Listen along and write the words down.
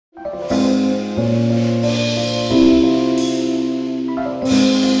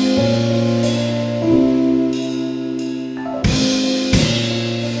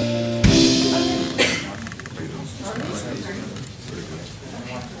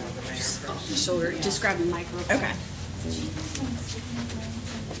Shoulder, just grab the mic real quick. Okay.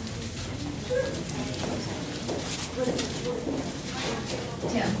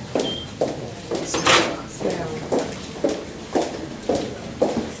 Tim.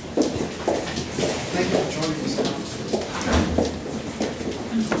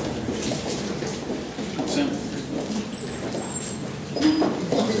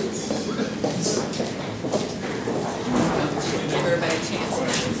 Everybody a chance.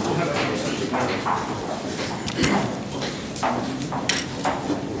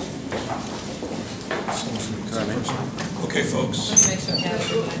 Okay, folks. Let's make sure we have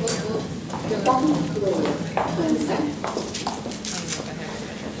everybody here.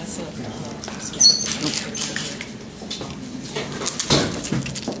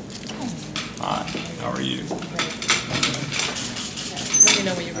 Hi, how are you? Let me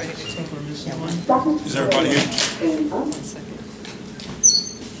know when you're ready to take one. Is everybody here? One second.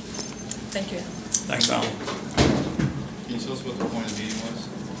 Thank you. Thanks, Alan. Can you tell us what the point of the meeting was?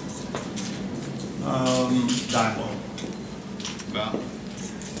 Dialogue. About?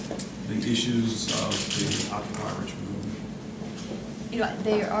 The issues of the Occupy Richmond movement. You know,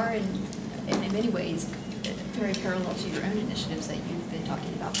 they are in many ways very parallel to your own initiatives that you've been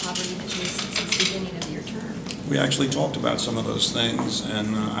talking about, poverty issues since the beginning of your term. We actually talked about some of those things,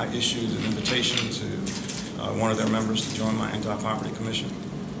 and I issued an invitation to one of their members to join my anti-poverty commission.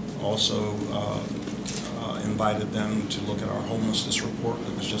 Also invited them to look at our homelessness report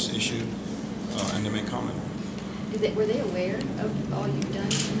that was just issued, and to make comment on it. Were they aware of all you've done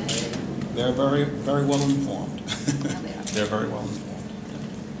in that area? They're very, very well informed. Now they are. They're very well informed.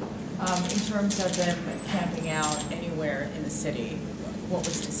 In terms of them camping out anywhere in the city, what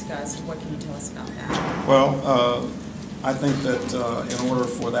was discussed? What can you tell us about that? Well, I think that in order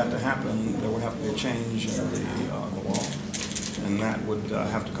for that to happen, there would have to be a change in the law, and that would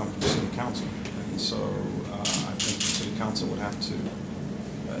have to come from the city council. And so I think the city council would have to,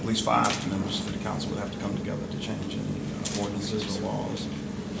 at least 5 members of the city council would have to come together to change any ordinances or laws,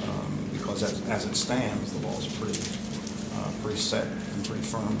 because as it stands, the laws are pretty set and pretty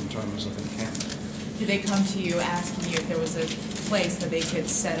firm in terms of encampment. Did they come to you asking you if there was a place that they could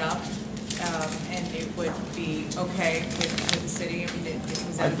set up and it would be okay with the city? I mean,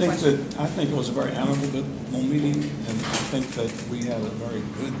 was that a question? I think it was a very amicable meeting, and I think that we had a very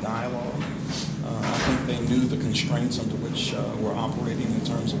good dialogue. I think they knew the constraints under which we're operating in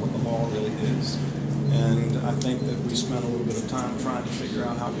terms of what the law really is. And I think that we spent a little bit of time trying to figure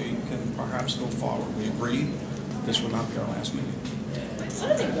out how we can perhaps go forward. We agreed this would not be our last meeting.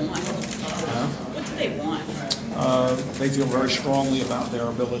 What do they want? What do they want? They feel very strongly about their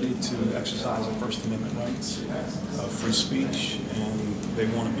ability to exercise their First Amendment rights, free speech, and they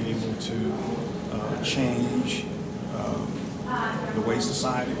want to be able to change the way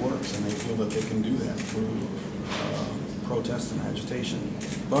society works, and they feel that they can do that through protest and agitation.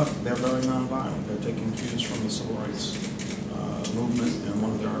 But they're very nonviolent. They're taking cues from the civil rights movement, and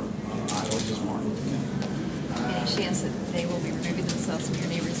one of their idols is Martin Luther King. Any chance that they will be removing themselves from your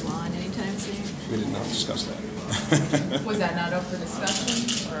neighbor's lawn anytime soon? We did not discuss that. Was that not up for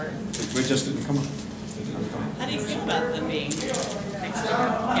discussion, or? We just didn't come up. It didn't come up. How do you feel about them being next door,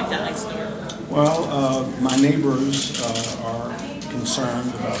 kept out next door? Well, my neighbors are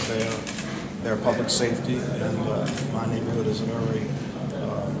concerned about their public safety, and my neighborhood is a very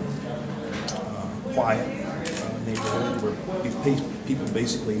quiet neighborhood where people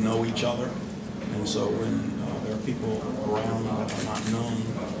basically know each other, and so when there are people around that are not known,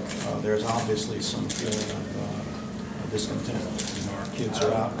 there's obviously some feeling of discontent. You know, our kids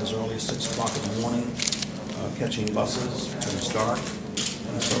are out as early as 6 o'clock in the morning catching buses when it's dark,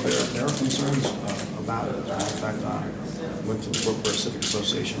 and so there are concerns about it. In fact, I went to the Brookburg Civic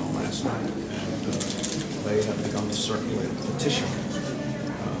Association on last night, and they have begun to circulate a petition,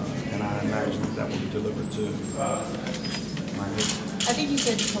 and I imagine that will be delivered to my neighbors. I think you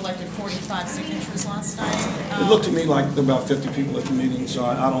said you collected 45 signatures last night. It looked to me like there were about 50 people at the meeting, so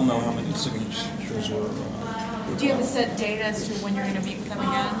I don't know how many signatures were. Do you have a set date as to when you're going to meet with them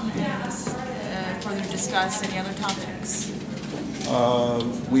again and further discuss any other topics?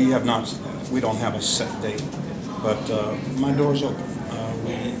 We have not. We don't have a set date, but my door's open.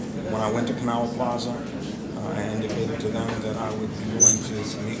 When I went to Canal Plaza, I indicated to them that I would be willing to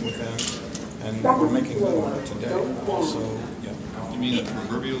meet with them, and we're making good on it today. So, yeah. You mean at the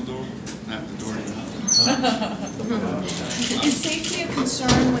proverbial door, not the door to your house? Is safety a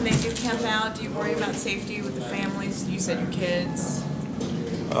concern when they do camp out? Do you worry about safety with the families? You said your kids.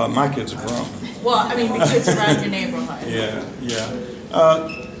 My kids are grown. Well, I mean the kids around your neighborhood. Yeah.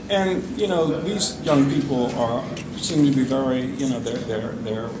 And you know, these young people seem to be very, you know,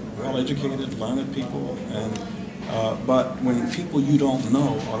 they're well-educated, learned people, and but when people you don't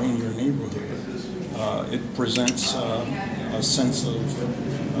know are in your neighborhood, it presents a sense of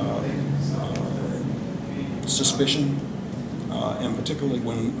suspicion, and particularly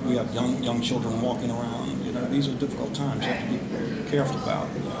when we have young children walking around. You know, these are difficult times. You have to be careful about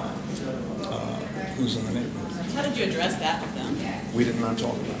who's in the neighborhood. How did you address that with them? We did not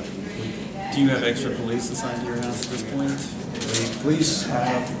talk about it. Do you have extra police assigned to your house at this point? The police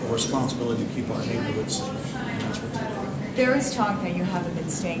have a responsibility to keep our neighborhoods safe. And that's what they do. There is talk that you haven't been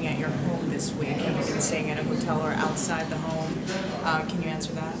staying at your home this week. Have you been staying at a hotel or outside the home? Can you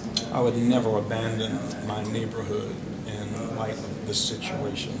answer that? I would never abandon my neighborhood in light of this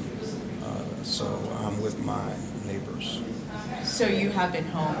situation. So I'm with my neighbors. So you have been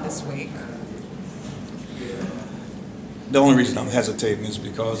home this week. The only reason I'm hesitating is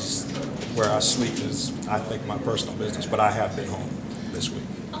because where I sleep is, I think, my personal business, but I have been home this week.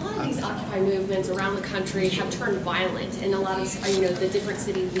 A lot of these Occupy movements around the country have turned violent, and a lot of, you know, the different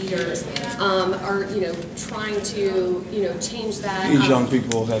city leaders are, you know, trying to, you know, change that. These young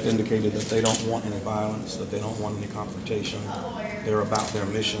people have indicated that they don't want any violence, that they don't want any confrontation. They're about their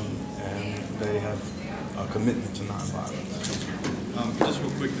mission, and they have a commitment to nonviolence. Just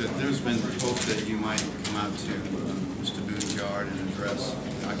real quick, that there's been hope that you might come out to Mr. Boone's yard and address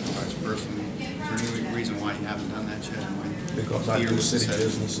the occupiers personally. Is there any reason why you haven't done that yet? Because I do city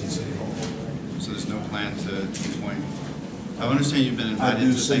business in City Hall. So there's no plan to join? I understand you've been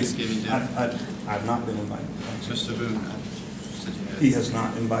invited to Thanksgiving dinner. I've not been invited. Mr. Boone said you had. He has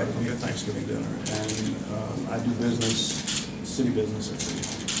not invited me to Thanksgiving dinner, and I do business, city business at City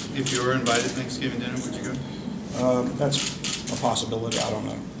Hall. If you were invited to Thanksgiving dinner, would you go? That's a possibility. I don't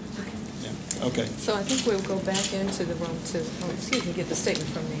know. Yeah. Okay. So I think we'll go back into the room to, get the statement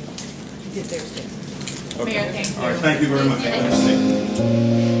from get their statement. Okay. Mayor, thank you. All right. Thank you very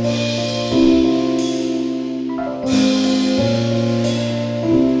much.